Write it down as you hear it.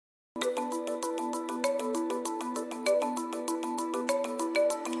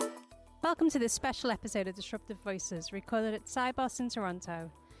Welcome to this special episode of Disruptive Voices, recorded at Sibos in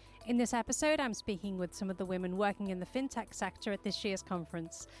Toronto. In this episode, I'm speaking with some of the women working in the fintech sector at this year's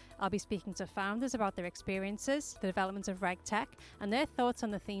conference. I'll be speaking to founders about their experiences, the development of RegTech, and their thoughts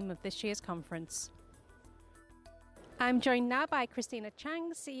on the theme of this year's conference. I'm joined now by Christina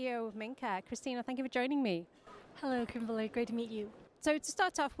Chang, CEO of Minka. Christina, thank you for joining me. Hello, Kimberly. Great to meet you. So to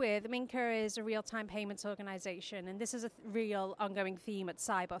start off with, Minka is a real-time payments organization, and this is a real ongoing theme at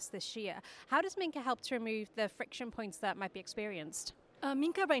Sibos this year. How does Minka help to remove the friction points that might be experienced?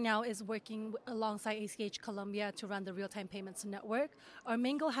 Minka right now is working alongside ACH Colombia to run the real-time payments network. Our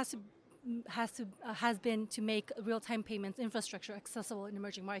main goal has been to make real-time payments infrastructure accessible in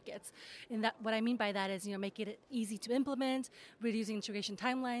emerging markets. And that, what I mean by that is, making it easy to implement, reducing integration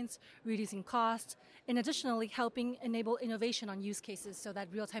timelines, reducing costs, and additionally helping enable innovation on use cases so that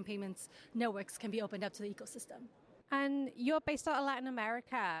real-time payments networks can be opened up to the ecosystem. And you're based out of Latin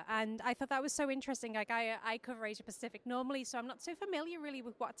America, and I thought that was so interesting. Like I cover Asia Pacific normally, so I'm not so familiar really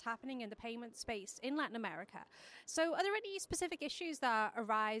with what's happening in the payment space in Latin America. So are there any specific issues that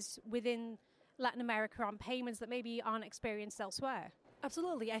arise within Latin America on payments that maybe aren't experienced elsewhere?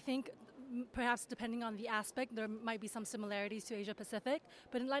 Absolutely. I think perhaps depending on the aspect, there might be some similarities to Asia Pacific,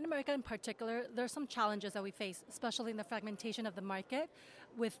 but in Latin America in particular, there are some challenges that we face, especially in the fragmentation of the market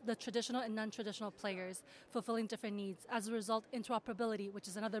with the traditional and non-traditional players fulfilling different needs. As a result, interoperability, which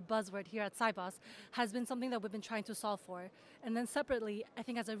is another buzzword here at Sibos, has been something that we've been trying to solve for. And then separately, I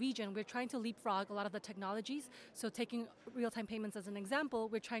think as a region, we're trying to leapfrog a lot of the technologies. So taking real-time payments as an example,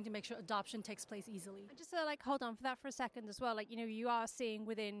 we're trying to make sure adoption takes place easily. Just hold on for that for a second as well. You are seeing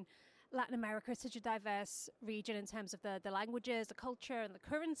within Latin America such a diverse region in terms of the languages, the culture, and the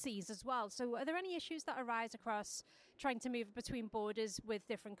currencies as well. So are there any issues that arise across trying to move between borders with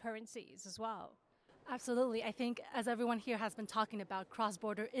different currencies as well? Absolutely. I think as everyone here has been talking about,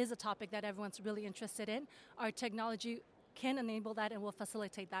 cross-border is a topic that everyone's really interested in. Our technology can enable that and will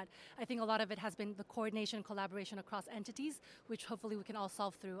facilitate that. I think a lot of it has been the coordination and collaboration across entities, which hopefully we can all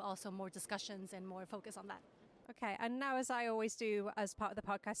solve through also more discussions and more focus on that. Okay, and now as I always do as part of the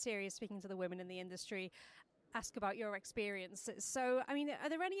podcast series, speaking to the women in the industry, ask about your experiences. So, are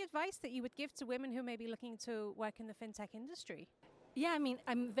there any advice that you would give to women who may be looking to work in the fintech industry? Yeah,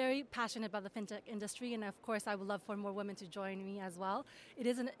 I'm very passionate about the fintech industry, and of course I would love for more women to join me as well. It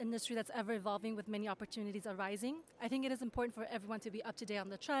is an industry that's ever evolving with many opportunities arising. I think it is important for everyone to be up to date on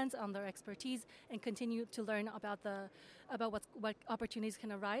the trends, on their expertise, and continue to learn about what opportunities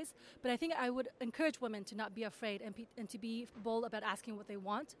can arise. But I think I would encourage women to not be afraid and to be bold about asking what they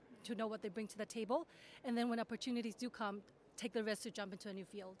want, to know what they bring to the table, and then when opportunities do come, take the risk to jump into a new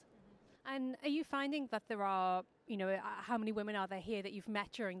field. And are you finding that there are, how many women are there here that you've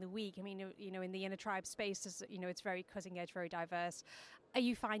met during the week? In the inner tribe space, it's very cutting edge, very diverse. Are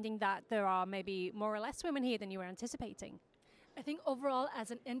you finding that there are maybe more or less women here than you were anticipating? I think overall as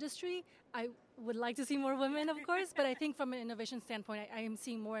an industry, I would like to see more women, of course, but I think from an innovation standpoint, I am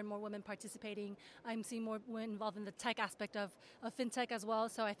seeing more and more women participating. I'm seeing more women involved in the tech aspect of fintech as well,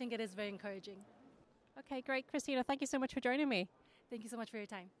 so I think it is very encouraging. Okay, great. Christina, thank you so much for joining me. Thank you so much for your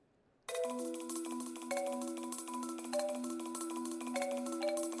time.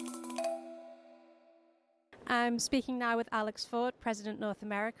 I'm speaking now with Alex Ford, President North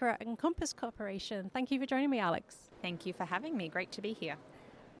America at Encompass Corporation. Thank you for joining me, Alex. Thank you for having me. Great to be here.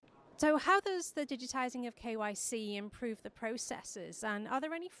 So how does the digitizing of KYC improve the processes, and are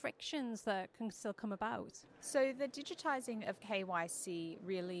there any frictions that can still come about? So the digitizing of KYC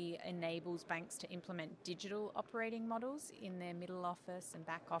really enables banks to implement digital operating models in their middle office and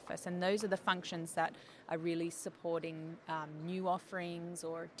back office, and those are the functions that are really supporting new offerings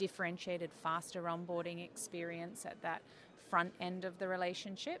or differentiated, faster onboarding experience at that front end of the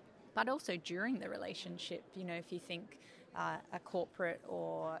relationship. But also during the relationship, if you think a corporate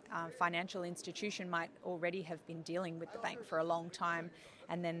or financial institution might already have been dealing with the bank for a long time,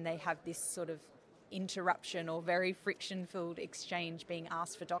 and then they have this sort of interruption or very friction-filled exchange being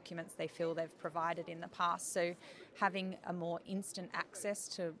asked for documents they feel they've provided in the past. So having a more instant access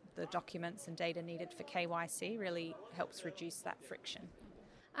to the documents and data needed for KYC really helps reduce that friction.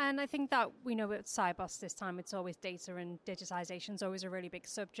 And I think that we know at Sibos this time it's always data, and digitization is always a really big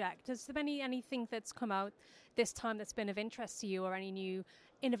subject. Has there been anything that's come out this time that's been of interest to you, or any new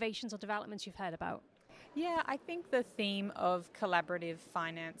innovations or developments you've heard about? Yeah, I think the theme of collaborative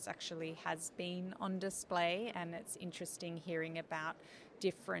finance actually has been on display, and it's interesting hearing about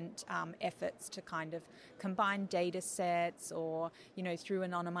different efforts to kind of combine data sets or, through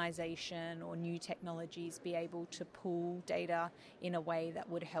anonymization or new technologies, be able to pool data in a way that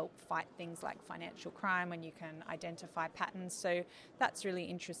would help fight things like financial crime when you can identify patterns. So that's really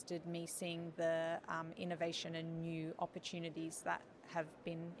interested me, seeing the innovation and new opportunities that have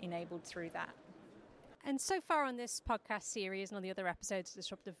been enabled through that. And so far on this podcast series and on the other episodes of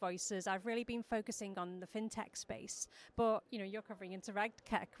Disruptive Voices, I've really been focusing on the fintech space. But, you're covering into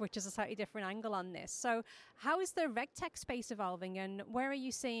RegTech, which is a slightly different angle on this. So how is the RegTech space evolving, and where are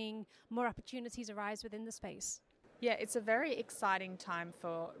you seeing more opportunities arise within the space? Yeah, it's a very exciting time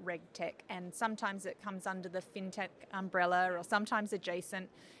for RegTech, and sometimes it comes under the fintech umbrella or sometimes adjacent.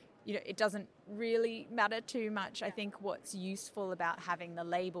 It doesn't really matter too much. I think what's useful about having the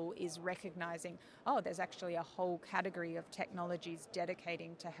label is recognizing, there's actually a whole category of technologies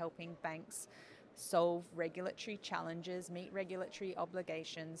dedicating to helping banks solve regulatory challenges, meet regulatory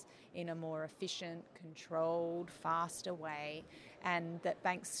obligations in a more efficient, controlled, faster way, and that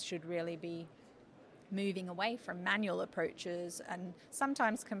banks should really be moving away from manual approaches. And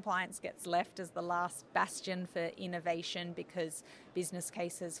sometimes compliance gets left as the last bastion for innovation because business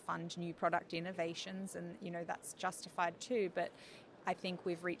cases fund new product innovations, and that's justified too. But I think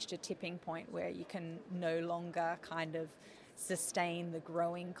we've reached a tipping point where you can no longer kind of sustain the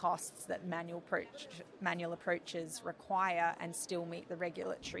growing costs that manual approaches require and still meet the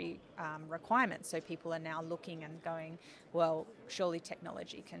regulatory requirements. So people are now looking and going, well, surely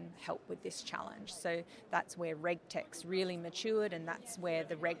technology can help with this challenge. So that's where RegTech's really matured, and that's where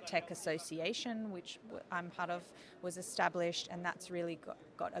the RegTech Association, which I'm part of, was established, and that's really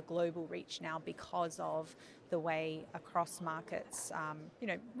got a global reach now because of the way across markets,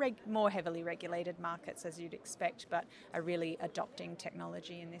 more heavily regulated markets as you'd expect, but are really adopting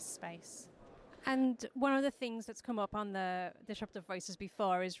technology in this space. And one of the things that's come up on the Disruptive Voices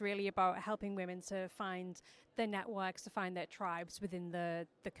before is really about helping women to find their networks, to find their tribes within the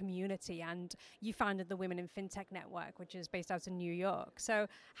community. And you founded the Women in FinTech Network, which is based out in New York. So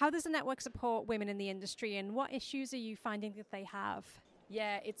how does the network support women in the industry, and what issues are you finding that they have?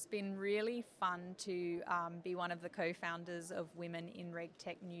 Yeah, it's been really fun to be one of the co-founders of Women in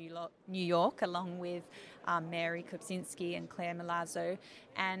RegTech New York, along with Mary Kupczynski and Claire Milazzo.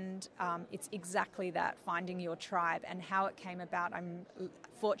 And it's exactly that, finding your tribe. And how it came about, I'm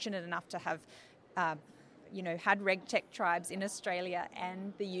fortunate enough to have had RegTech tribes in Australia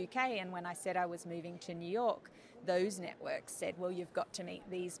and the UK. And when I said I was moving to New York, those networks said, well, you've got to meet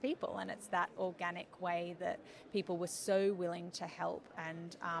these people. And it's that organic way that people were so willing to help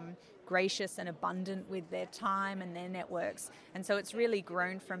and gracious and abundant with their time and their networks. And so it's really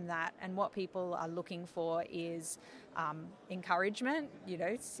grown from that. And what people are looking for is encouragement,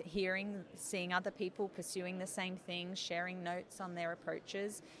 seeing other people pursuing the same thing, sharing notes on their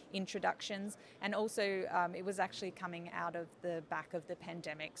approaches, introductions, and also it was actually coming out of the back of the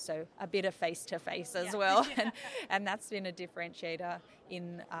pandemic, so a bit of face-to-face as well. And that's been a differentiator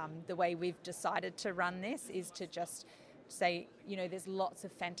in the way we've decided to run this, is to just say, there's lots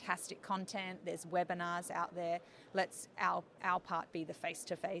of fantastic content, there's webinars out there, let's our part be the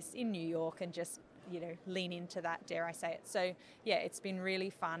face-to-face in New York and just lean into that, dare I say it. So yeah, it's been really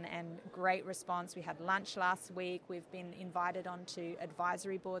fun and great response. We had lunch last week. We've been invited onto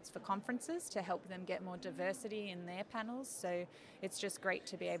advisory boards for conferences to help them get more diversity in their panels. So it's just great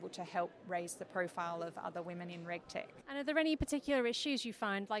to be able to help raise the profile of other women in RegTech. And are there any particular issues you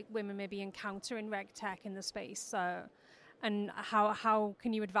find like women maybe encounter in RegTech in the space? And how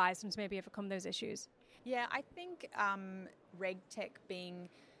can you advise them to maybe overcome those issues? Yeah, I think RegTech being,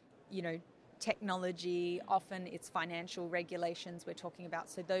 technology, often it's financial regulations we're talking about.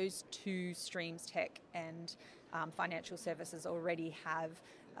 So those two streams, tech and financial services, already have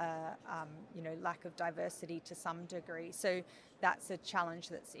lack of diversity to some degree. So that's a challenge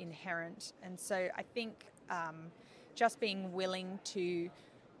that's inherent. And so I think just being willing to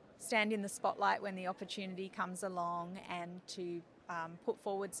stand in the spotlight when the opportunity comes along and to put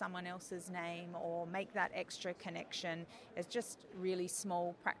forward someone else's name or make that extra connection is just really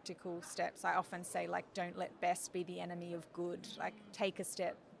small practical steps. I often say, don't let best be the enemy of good. Take a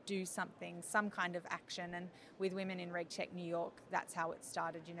step, do something, some kind of action. And with Women in RegTech New York, that's how it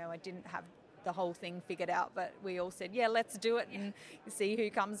started. I didn't have the whole thing figured out, but we all said, yeah, let's do it and see who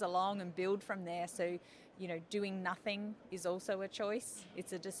comes along and build from there. So doing nothing is also a choice.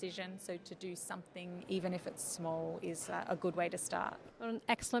 It's a decision. So to do something, even if it's small, is a good way to start. Well, an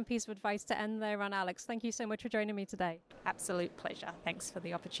excellent piece of advice to end there on, Alex. Thank you so much for joining me today. Absolute pleasure. Thanks for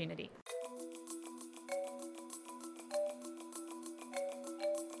the opportunity.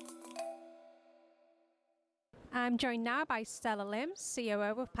 I'm joined now by Stella Lim,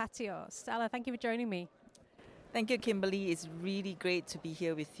 COO of Patio. Stella, thank you for joining me. Thank you, Kimberly. It's really great to be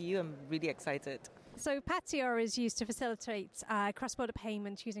here with you. I'm really excited. So Patio is used to facilitate cross-border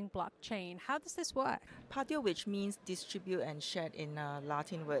payments using blockchain. How does this work? Patio, which means distribute and share in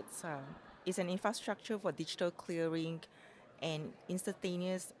Latin words, is an infrastructure for digital clearing and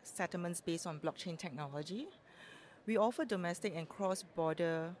instantaneous settlements based on blockchain technology. We offer domestic and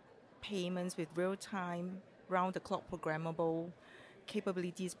cross-border payments with real-time, round-the-clock programmable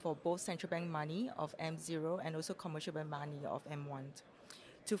capabilities for both central bank money of M0 and also commercial bank money of M1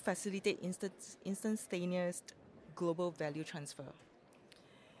 to facilitate instantaneous global value transfer.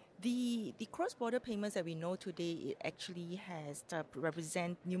 The cross-border payments that we know today, it actually has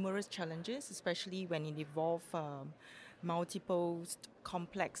represent numerous challenges, especially when it involves multiple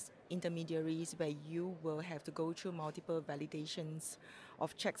complex intermediaries where you will have to go through multiple validations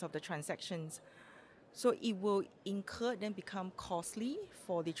of checks of the transactions. So it will incur, then become costly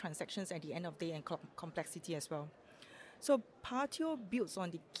for the transactions at the end of the day and complexity as well. So Patio builds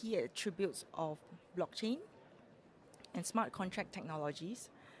on the key attributes of blockchain and smart contract technologies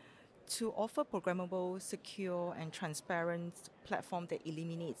to offer programmable, secure, and transparent platform that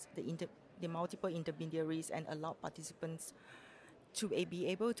eliminates the multiple intermediaries and allow participants to be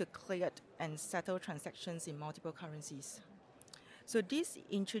able to clear and settle transactions in multiple currencies. So this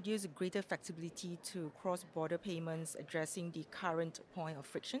introduces greater flexibility to cross-border payments, addressing the current point of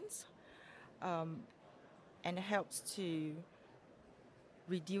frictions, and helps to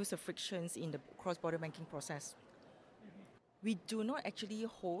reduce the frictions in the cross-border banking process. We do not actually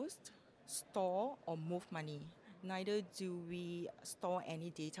host, store, or move money. Neither do we store any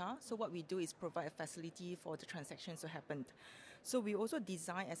data. So what we do is provide a facility for the transactions to happen. So we also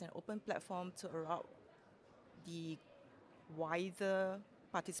design as an open platform to allow the wider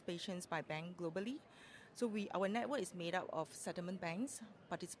participations by bank globally. So our network is made up of settlement banks,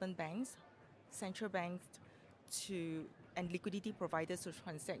 participant banks, central banks, and liquidity providers to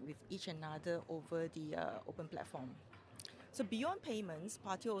transact with each another over the open platform. So beyond payments,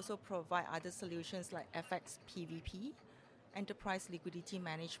 Patio also provide other solutions like FX PVP, enterprise liquidity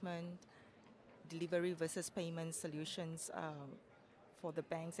management, delivery versus payment solutions for the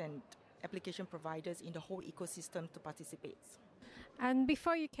banks and application providers in the whole ecosystem to participate. And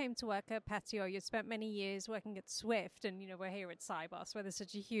before you came to work at Patio, you spent many years working at Swift, and we're here at Sibos, where there's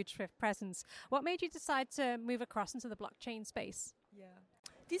such a huge Swift presence. What made you decide to move across into the blockchain space? Yeah,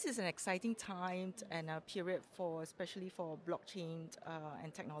 this is an exciting time and a period especially for blockchain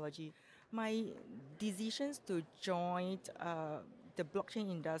and technology. My decisions to join the blockchain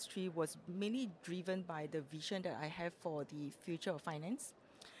industry was mainly driven by the vision that I have for the future of finance,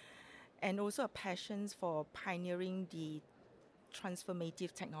 and also a passion for pioneering the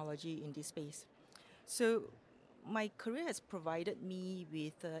transformative technology in this space. So my career has provided me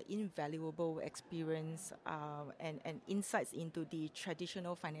with invaluable experience and insights into the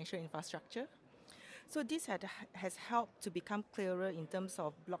traditional financial infrastructure. So this has helped to become clearer in terms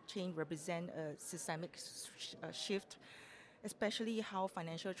of blockchain represent a systemic shift, especially how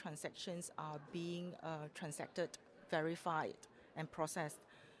financial transactions are being transacted, verified, and processed.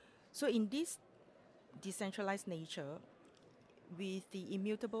 So in this decentralized nature, with the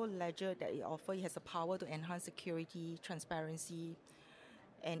immutable ledger that it offers, it has the power to enhance security, transparency,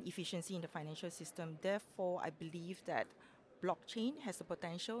 and efficiency in the financial system. Therefore, I believe that blockchain has the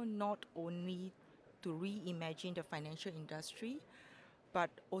potential not only to reimagine the financial industry, but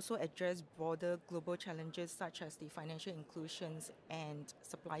also address broader global challenges such as the financial inclusions and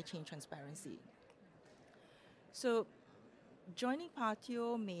supply chain transparency. So joining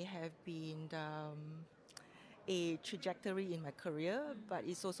Patio may have been a trajectory in my career, but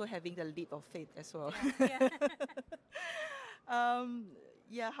it's also having the leap of faith as well.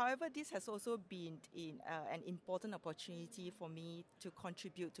 However, this has also been an important opportunity for me to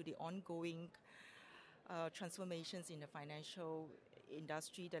contribute to the ongoing transformations in the financial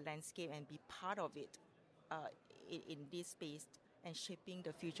industry, the landscape, and be part of it in this space and shaping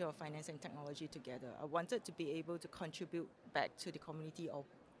the future of finance and technology together. I wanted to be able to contribute back to the community of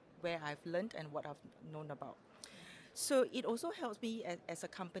where I've learned and what I've known about. So it also helps me as a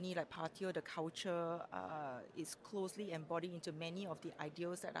company like Patio, the culture is closely embodied into many of the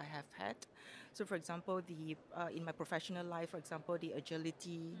ideals that I have had. So for example, in my professional life, for example, the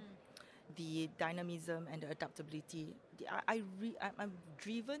agility, the dynamism and the adaptability. I'm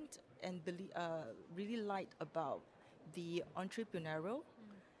driven and really like about the entrepreneurial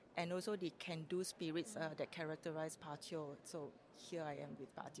and also the can-do spirits that characterize Patio. So here I am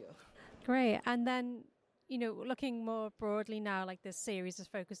with Patio. Great. And then, looking more broadly now, like this series is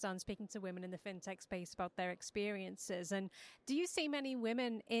focused on speaking to women in the fintech space about their experiences. And do you see many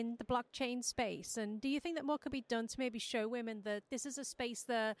women in the blockchain space? And do you think that more could be done to maybe show women that this is a space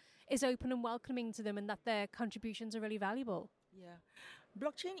that is open and welcoming to them and that their contributions are really valuable? Yeah.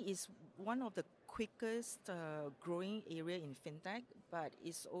 Blockchain is one of the quickest growing area in fintech, but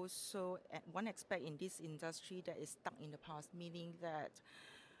it's also one aspect in this industry that is stuck in the past, meaning that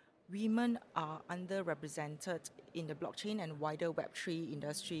women are underrepresented in the blockchain and wider Web3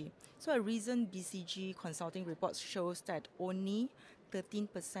 industry. So a recent BCG consulting report shows that only 13%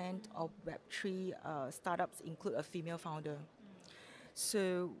 of Web3 startups include a female founder.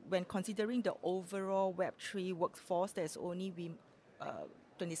 So when considering the overall Web3 workforce, there's only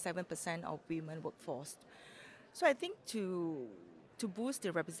 27% of women workforce. So I think to boost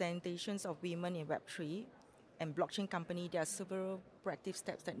the representations of women in Web3 and blockchain company, there are several proactive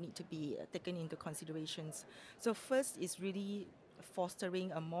steps that need to be taken into considerations. So first is really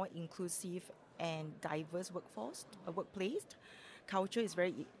fostering a more inclusive and diverse workforce, a workplace. Culture is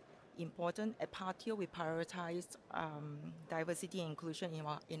very important. At Partio, we prioritize diversity and inclusion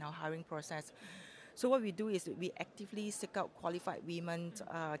in our hiring process. So what we do is we actively seek out qualified women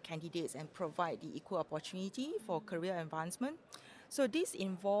candidates and provide the equal opportunity for career advancement. So this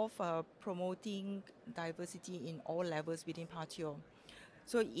involves promoting diversity in all levels within Partio.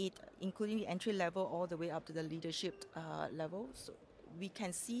 So it including the entry level all the way up to the leadership level. So we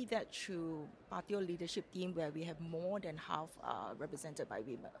can see that through Partio leadership team where we have more than half represented by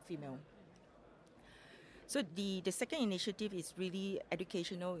female. So the second initiative is really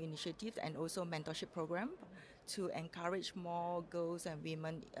educational initiative and also mentorship program to encourage more girls and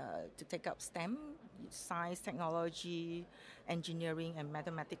women to take up STEM, science, technology, engineering and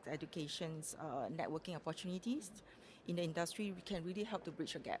mathematics educations, networking opportunities in the industry. We can really help to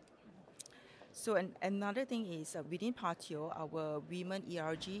bridge a gap. So another thing is within Partio, our Women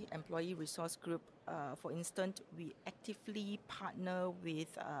ERG, Employee Resource Group, for instance, we actively partner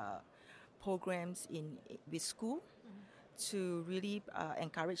with programs with school to really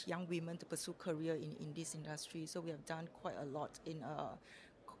encourage young women to pursue career in this industry. So we have done quite a lot in a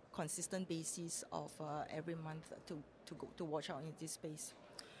consistent basis of every month to watch out in this space.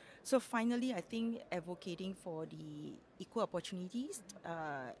 So finally, I think advocating for the equal opportunities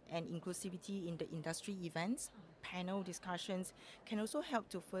and inclusivity in the industry events, panel discussions can also help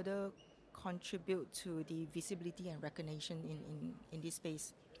to further contribute to the visibility and recognition in this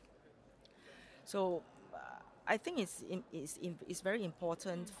space. So I think it's very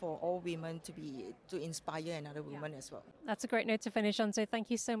important for all women to inspire another woman as well. That's a great note to finish on. So thank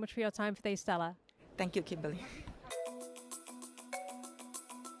you so much for your time today, Stella. Thank you, Kimberly.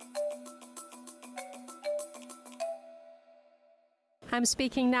 I'm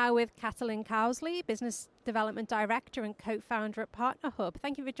speaking now with Catalin Cowsley, Business Development Director and co-founder at Partner Hub.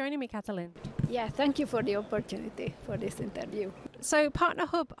 Thank you for joining me, Catalin. Yeah, thank you for the opportunity for this interview. So Partner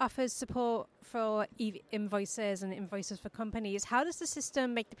Hub offers support for invoices and invoices for companies. How does the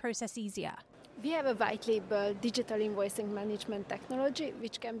system make the process easier? We have a white label digital invoicing management technology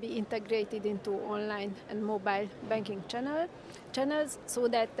which can be integrated into online and mobile banking channels so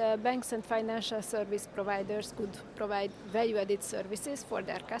that banks and financial service providers could provide value-added services for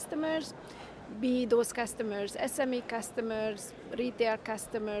their customers, be those customers SME customers, retail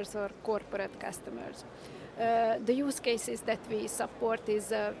customers or corporate customers. The use cases that we support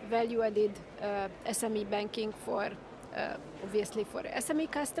is value-added SME banking for obviously for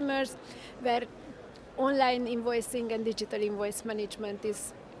SME customers, where online invoicing and digital invoice management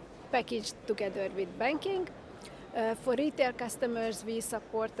is packaged together with banking. For retail customers, we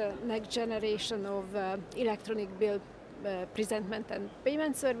support the next generation of electronic bill presentment and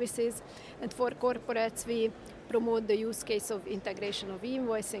payment services. And for corporates, we promote the use case of integration of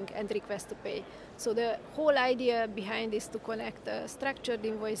invoicing and request to pay. So the whole idea behind is to connect structured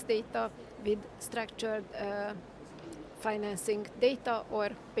invoice data with structured financing data or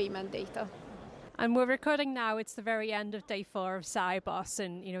payment data. And we're recording now, it's the very end of day 4 of Sibos,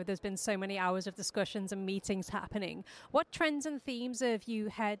 and there's been so many hours of discussions and meetings happening. What trends and themes have you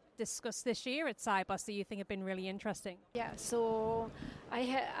had discussed this year at Sibos that you think have been really interesting? Yeah, so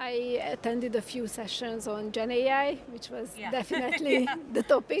I attended a few sessions on Gen AI, which was definitely the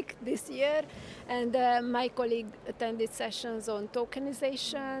topic this year. And my colleague attended sessions on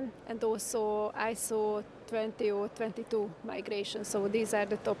tokenization and also ISO 20 or 22 migration. So these are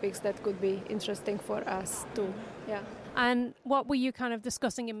the topics that could be interesting for us too. Yeah. And what were you kind of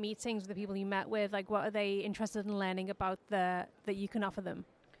discussing in meetings with the people you met with? Like, what are they interested in learning about that you can offer them?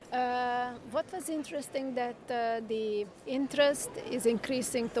 What was interesting that the interest is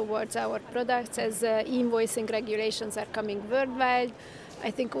increasing towards our products as e-invoicing regulations are coming worldwide. I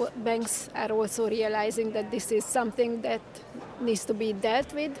think banks are also realizing that this is something that needs to be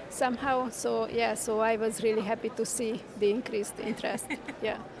dealt with somehow. So I was really happy to see the increased interest.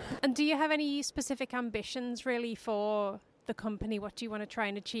 Yeah. And do you have any specific ambitions really for the company? What do you want to try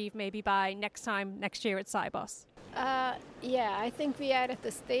and achieve maybe by next year at Sibos? I think we are at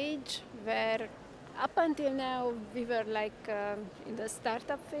a stage where up until now we were in the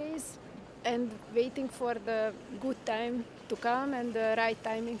startup phase and waiting for the good time to come and the right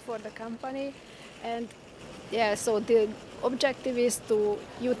timing for the company. And so the objective is to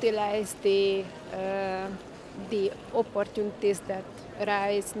utilize the opportunities that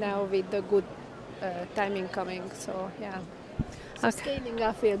arise now with the good timing coming. So scaling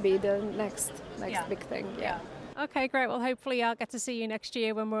up will be the next big thing. Yeah. Okay, great. Well, hopefully I'll get to see you next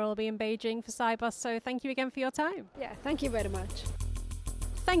year when we'll all be in Beijing for Sibos. So thank you again for your time. Yeah, thank you very much.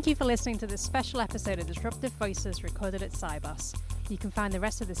 Thank you for listening to this special episode of Disruptive Voices recorded at Sibos. You can find the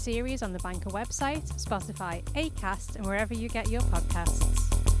rest of the series on the Banker website, Spotify, Acast, and wherever you get your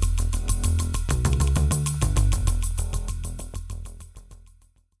podcasts.